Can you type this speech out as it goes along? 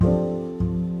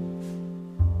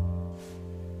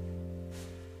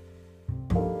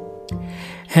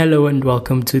Hello and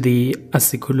welcome to the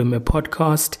Asikulume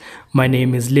podcast. My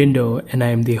name is Lindo and I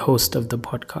am the host of the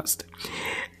podcast.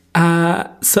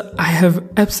 So I have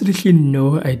absolutely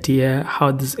no idea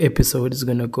how this episode is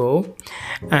going to go.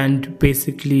 And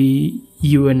basically,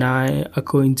 you and I are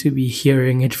going to be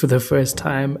hearing it for the first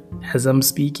time as I'm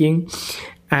speaking.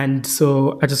 And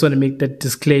so I just want to make that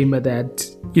disclaimer that,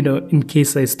 in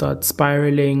case I start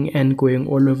spiraling and going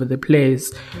all over the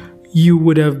place, you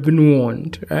would have been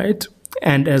warned, right?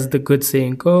 And as the good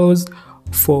saying goes,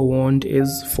 forewarned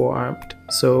is forearmed.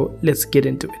 So let's get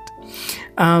into it.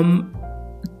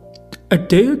 A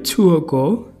day or two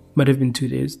ago, might have been 2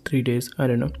 days, 3 days, I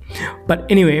don't know. But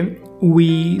anyway,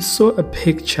 we saw a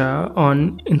picture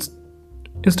on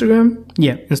Instagram.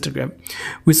 Yeah, Instagram.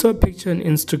 We saw a picture on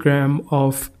Instagram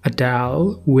of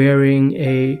Adele wearing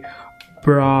a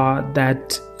bra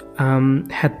that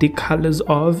had the colors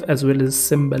of, as well as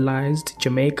symbolized,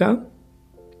 Jamaica.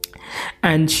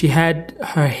 And she had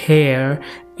her hair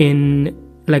in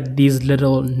like these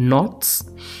little knots,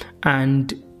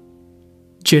 and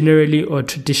generally or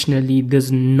traditionally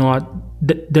there's not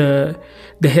the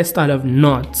hairstyle of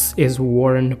knots is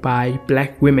worn by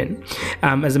black women.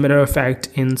 As a matter of fact,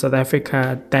 in South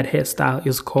Africa that hairstyle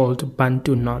is called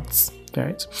Bantu knots,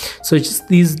 right? So it's just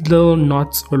these little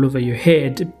knots all over your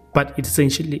head, but it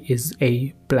essentially is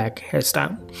a black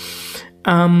hairstyle.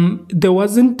 There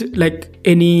wasn't like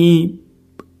any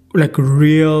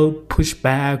real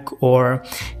pushback or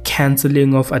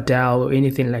canceling of Adele or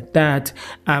anything like that,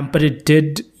 but it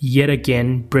did yet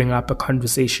again bring up a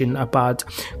conversation about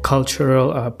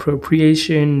cultural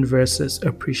appropriation versus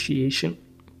appreciation.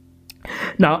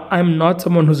 Now, I'm not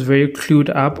someone who's very clued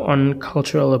up on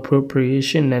cultural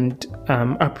appropriation and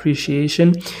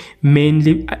appreciation,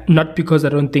 mainly not because I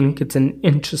don't think it's an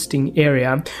interesting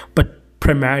area, but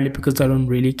primarily because I don't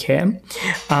really care.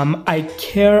 I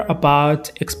care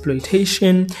about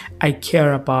exploitation, I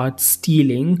care about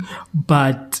stealing,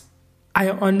 but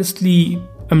I honestly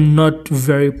am not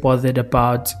very bothered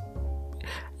about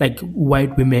like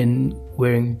white women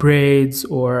wearing braids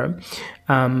or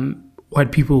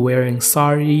white people wearing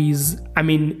saris. I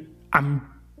mean, I'm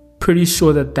pretty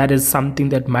sure that is something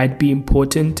that might be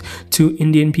important to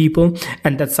Indian people,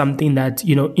 and that's something that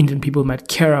Indian people might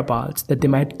care about, that they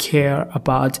might care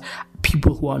about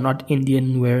people who are not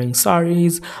Indian wearing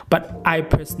saris. But I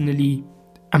personally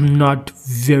am not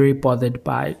very bothered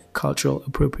by cultural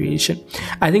appropriation.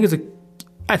 I think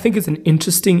it's an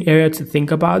interesting area to think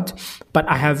about, but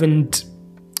I haven't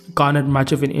garnered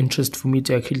much of an interest for me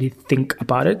to actually think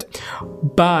about it.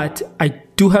 But I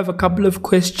do have a couple of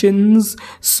questions,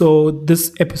 so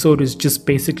this episode is just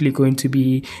basically going to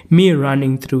be me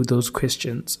running through those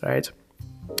questions, right?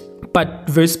 But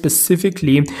very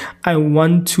specifically, I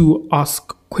want to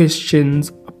ask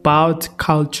questions about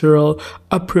cultural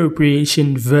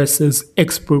appropriation versus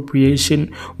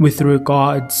expropriation with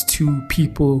regards to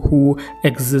people who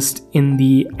exist in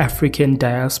the African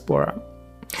diaspora.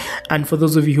 And for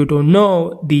those of you who don't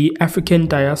know, the African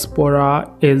diaspora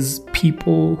is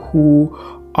people who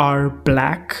are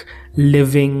black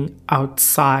living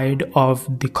outside of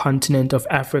the continent of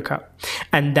Africa.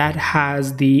 And that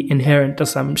has the inherent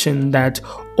assumption that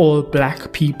all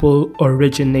black people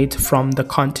originate from the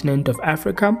continent of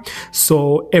Africa.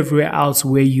 So everywhere else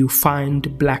where you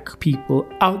find black people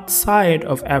outside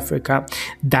of Africa,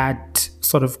 that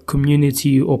sort of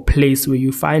community or place where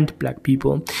you find black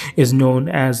people is known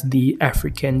as the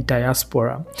African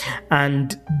diaspora.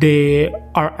 And there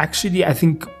are actually, I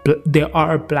think there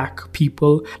are black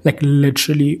people like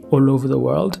literally all over the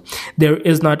world. There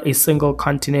is not a single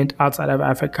continent outside of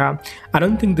Africa. I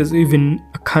don't think there's even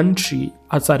a country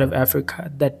outside of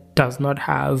Africa that does not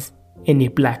have any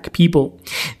black people.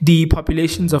 The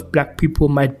populations of black people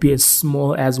might be as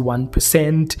small as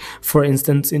 1%. For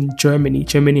instance, in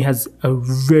Germany has a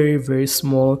very, very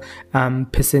small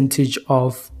percentage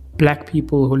of black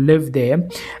people who live there.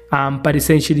 But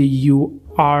essentially, you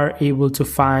are able to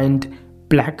find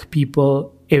black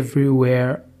people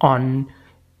everywhere on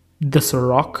this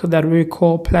rock that we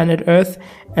call planet Earth.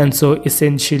 And so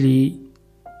essentially,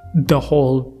 the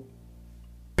whole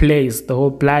place, the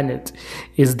whole planet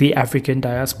is the African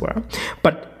diaspora.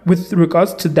 But with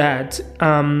regards to that,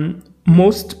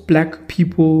 most black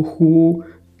people who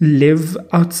live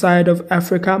outside of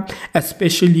Africa,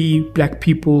 especially black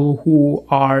people who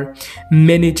are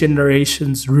many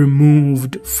generations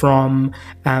removed from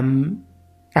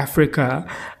Africa,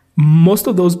 most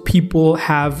of those people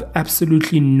have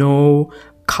absolutely no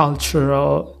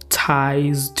cultural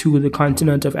ties to the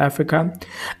continent of Africa.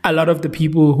 A lot of the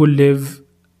people who live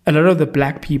a lot of the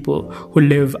black people who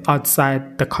live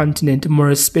outside the continent, more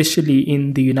especially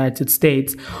in the United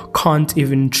States, can't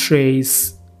even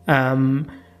trace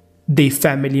their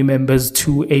family members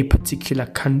to a particular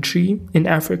country in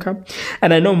Africa.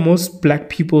 And I know most black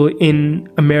people in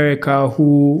America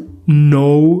who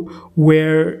know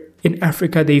where in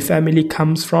Africa their family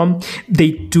comes from,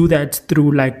 they do that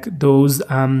through like those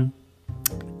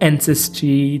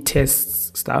ancestry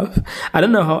tests stuff. I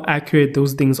don't know how accurate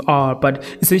those things are, but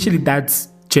essentially that's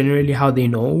generally how they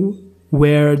know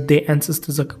where their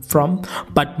ancestors are from.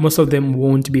 But most of them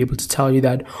won't be able to tell you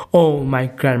that, oh, my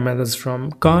grandmother's from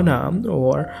Ghana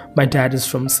or my dad is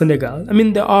from Senegal. I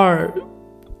mean, there are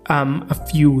a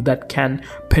few that can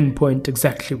pinpoint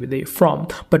exactly where they're from,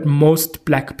 but most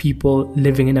black people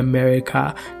living in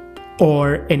America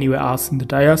or anywhere else in the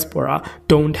diaspora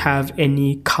don't have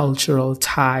any cultural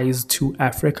ties to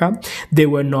Africa. They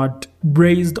were not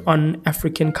raised on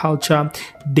African culture.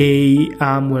 They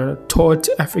were taught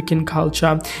African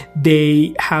culture.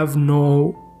 They have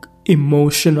no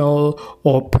emotional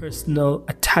or personal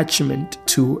attachment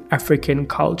to African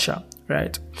culture,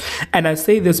 right? And I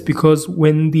say this because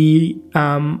when the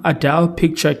Adele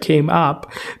picture came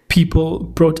up, people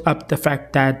brought up the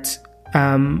fact that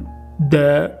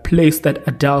the place that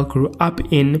Adele grew up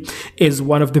in is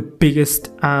one of the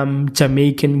biggest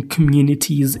Jamaican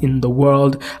communities in the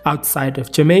world outside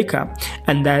of Jamaica,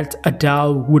 and that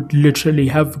Adele would literally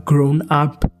have grown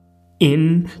up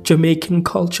in Jamaican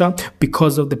culture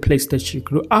because of the place that she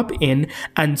grew up in.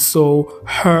 And so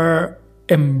her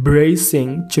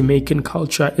embracing Jamaican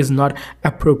culture is not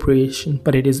appropriation,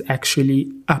 but it is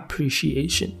actually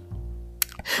appreciation.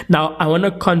 Now, I want to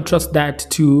contrast that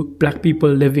to black people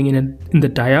living in the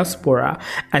diaspora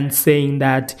and saying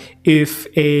that if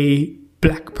a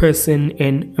black person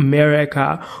in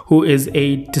America who is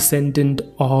a descendant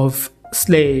of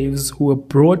slaves who were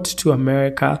brought to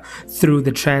America through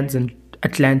the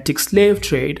transatlantic slave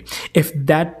trade, if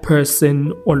that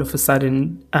person all of a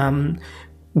sudden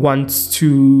wants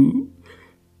to,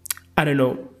 I don't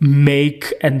know,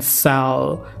 make and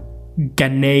sell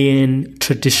Ghanaian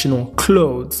traditional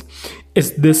clothes,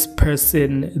 is this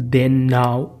person then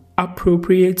now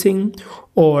appropriating,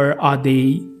 or are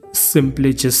they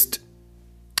simply just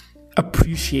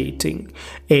appreciating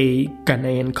a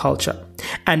Ghanaian culture?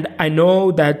 And I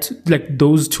know that like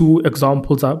those two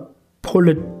examples are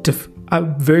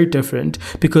very different,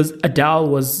 because Adele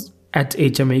was at a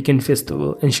Jamaican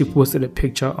festival and she posted a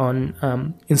picture on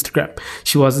Instagram.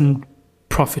 She wasn't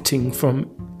profiting from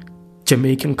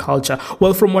Jamaican culture.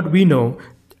 Well, from what we know,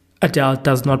 Adele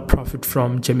does not profit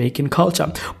from Jamaican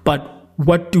culture. But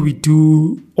what do we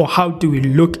do, or how do we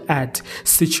look at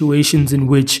situations in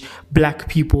which black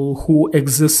people who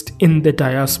exist in the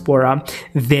diaspora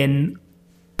then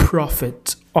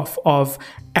profit off of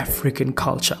African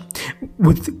culture?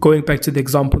 With going back to the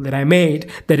example that I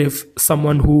made, that if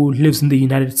someone who lives in the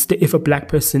United States, if a black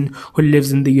person who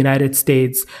lives in the United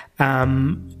States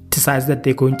decides that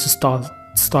they're going to start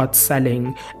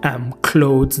selling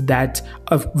clothes that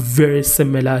are very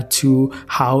similar to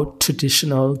how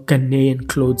traditional Ghanaian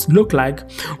clothes look like,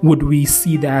 would we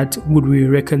see that, would we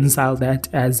reconcile that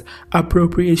as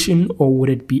appropriation, or would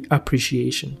it be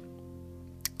appreciation?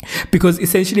 Because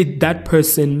essentially that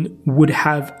person would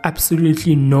have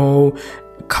absolutely no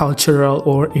cultural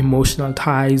or emotional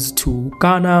ties to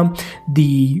Ghana,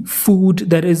 the food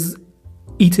that is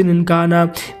eaten in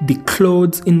Ghana, the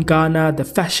clothes in Ghana, the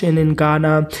fashion in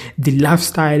Ghana, the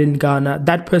lifestyle in Ghana.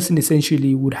 That person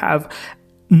essentially would have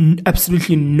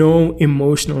absolutely no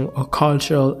emotional or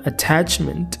cultural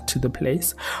attachment to the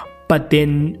place. But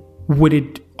then would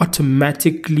it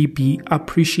automatically be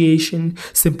appreciation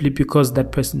simply because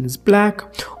that person is black?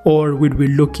 Or would we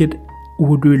look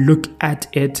at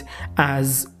it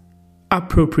as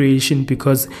appropriation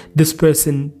because this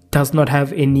person does not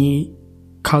have any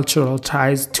cultural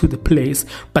ties to the place,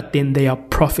 but then they are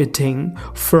profiting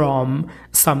from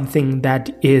something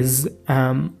that is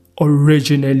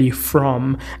originally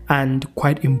from and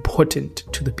quite important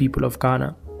to the people of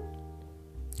Ghana?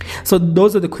 So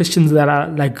those are the questions that are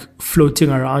like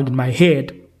floating around in my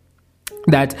head,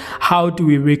 that how do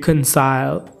we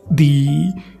reconcile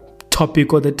the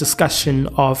topic or the discussion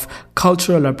of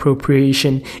cultural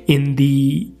appropriation in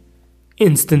the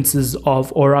instances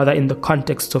of, or rather in the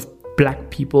context of, black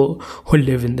people who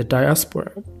live in the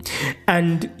diaspora.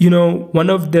 And one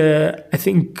of the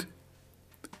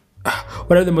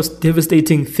most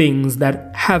devastating things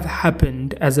that have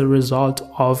happened as a result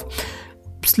of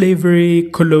slavery,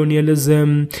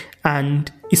 colonialism,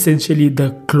 and essentially the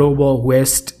global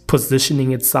West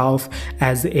positioning itself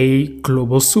as a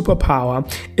global superpower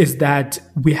is that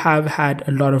we have had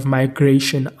a lot of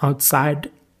migration outside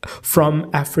from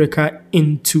Africa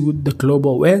into the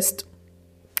global West.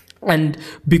 And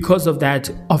because of that,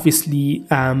 obviously,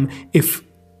 if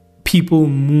people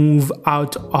move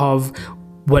out of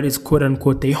what is quote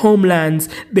unquote their homelands,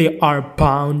 they are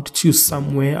bound to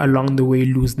somewhere along the way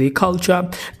lose their culture,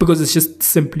 because it's just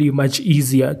simply much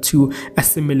easier to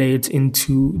assimilate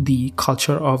into the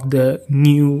culture of the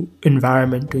new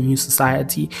environment or new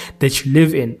society that you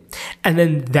live in. And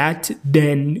then that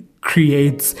then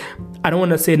creates, I don't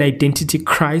want to say an identity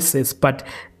crisis, but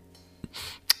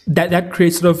that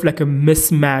creates sort of like a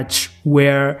mismatch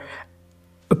where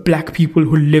Black people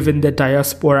who live in the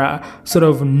diaspora sort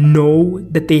of know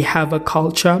that they have a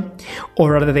culture,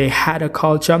 or rather they had a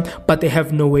culture, but they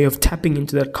have no way of tapping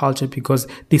into that culture because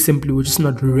they simply were just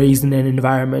not raised in an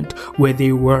environment where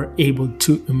they were able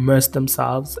to immerse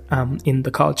themselves in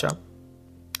the culture.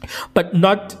 But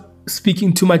not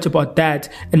speaking too much about that,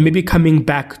 and maybe coming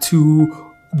back to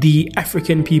the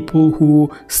African people who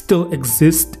still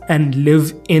exist and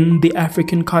live in the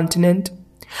African continent.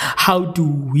 How do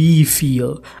we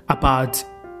feel about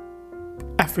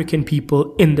African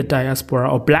people in the diaspora,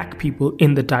 or Black people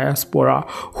in the diaspora,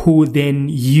 who then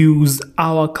use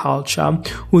our culture,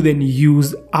 who then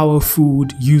use our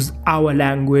food, use our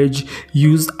language,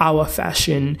 use our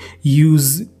fashion,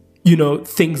 use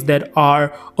things that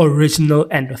are original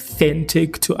and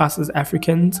authentic to us as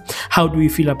Africans? How do we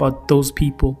feel about those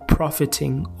people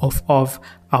profiting off of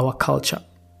our culture?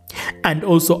 And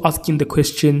also asking the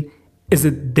question, is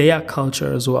it their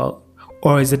culture as well?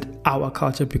 Or is it our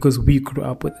culture because we grew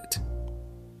up with it?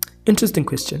 Interesting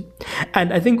question.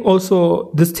 And I think also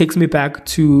this takes me back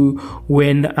to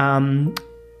when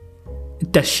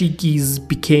dashikis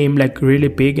became like really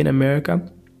big in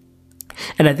America.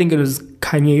 And I think it was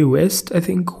Kanye West,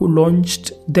 who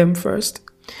launched them first.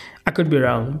 I could be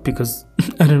wrong because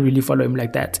I don't really follow him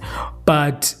like that.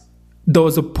 But there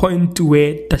was a point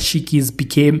where dashikis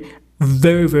became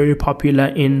very, very popular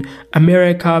in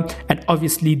America, and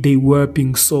obviously they were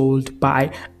being sold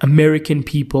by American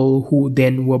people who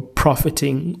then were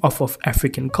profiting off of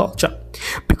African culture,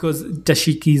 because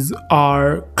dashikis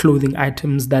are clothing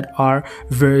items that are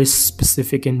very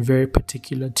specific and very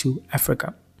particular to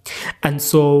Africa. And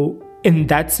so in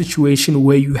that situation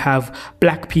where you have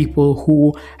Black people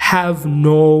who have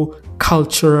no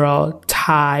cultural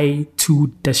tie to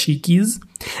dashikis,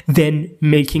 then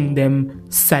making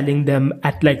them, selling them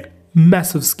at like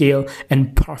massive scale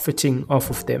and profiting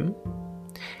off of them,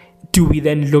 do we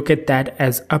then look at that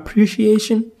as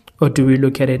appreciation, or do we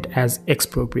look at it as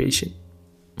expropriation?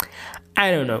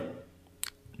 I don't know.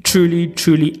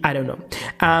 Truly, I don't know.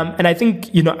 And I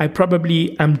think, I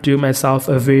probably am doing myself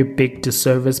a very big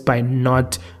disservice by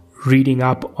not reading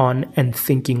up on and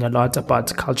thinking a lot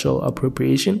about cultural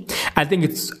appropriation. I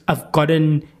think I've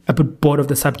gotten a bit bored of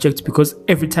the subject because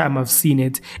every time I've seen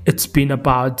it, it's been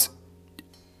about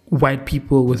white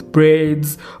people with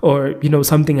braids, or,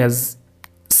 something as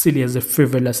silly as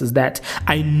frivolous as that.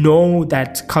 I know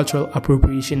that cultural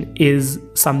appropriation is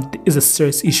a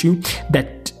serious issue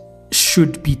that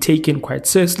should be taken quite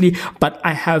seriously, but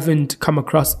I haven't come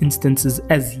across instances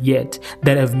as yet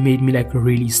that have made me like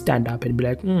really stand up and be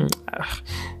like, I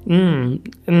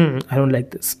don't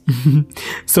like this.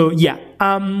 So yeah,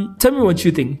 tell me what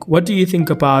you think. What do you think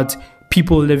about Black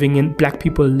people living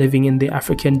in the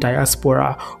African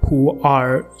diaspora who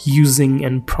are using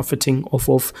and profiting off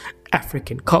of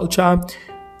African culture?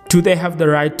 Do they have the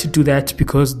right to do that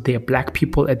because they're Black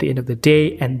people at the end of the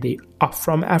day and they are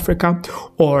from Africa?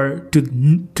 Or do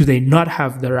they not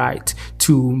have the right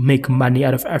to make money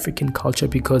out of African culture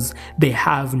because they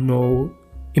have no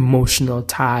emotional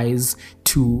ties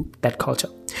to that culture?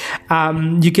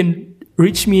 You can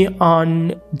reach me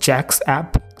on Jack's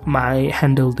app. My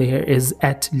handle there is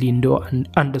at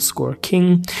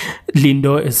Lindo_King.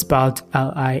 Lindo is spelled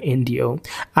Lindo.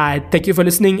 I thank you for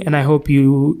listening, and I hope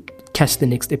you catch the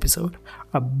next episode.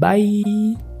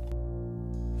 Bye.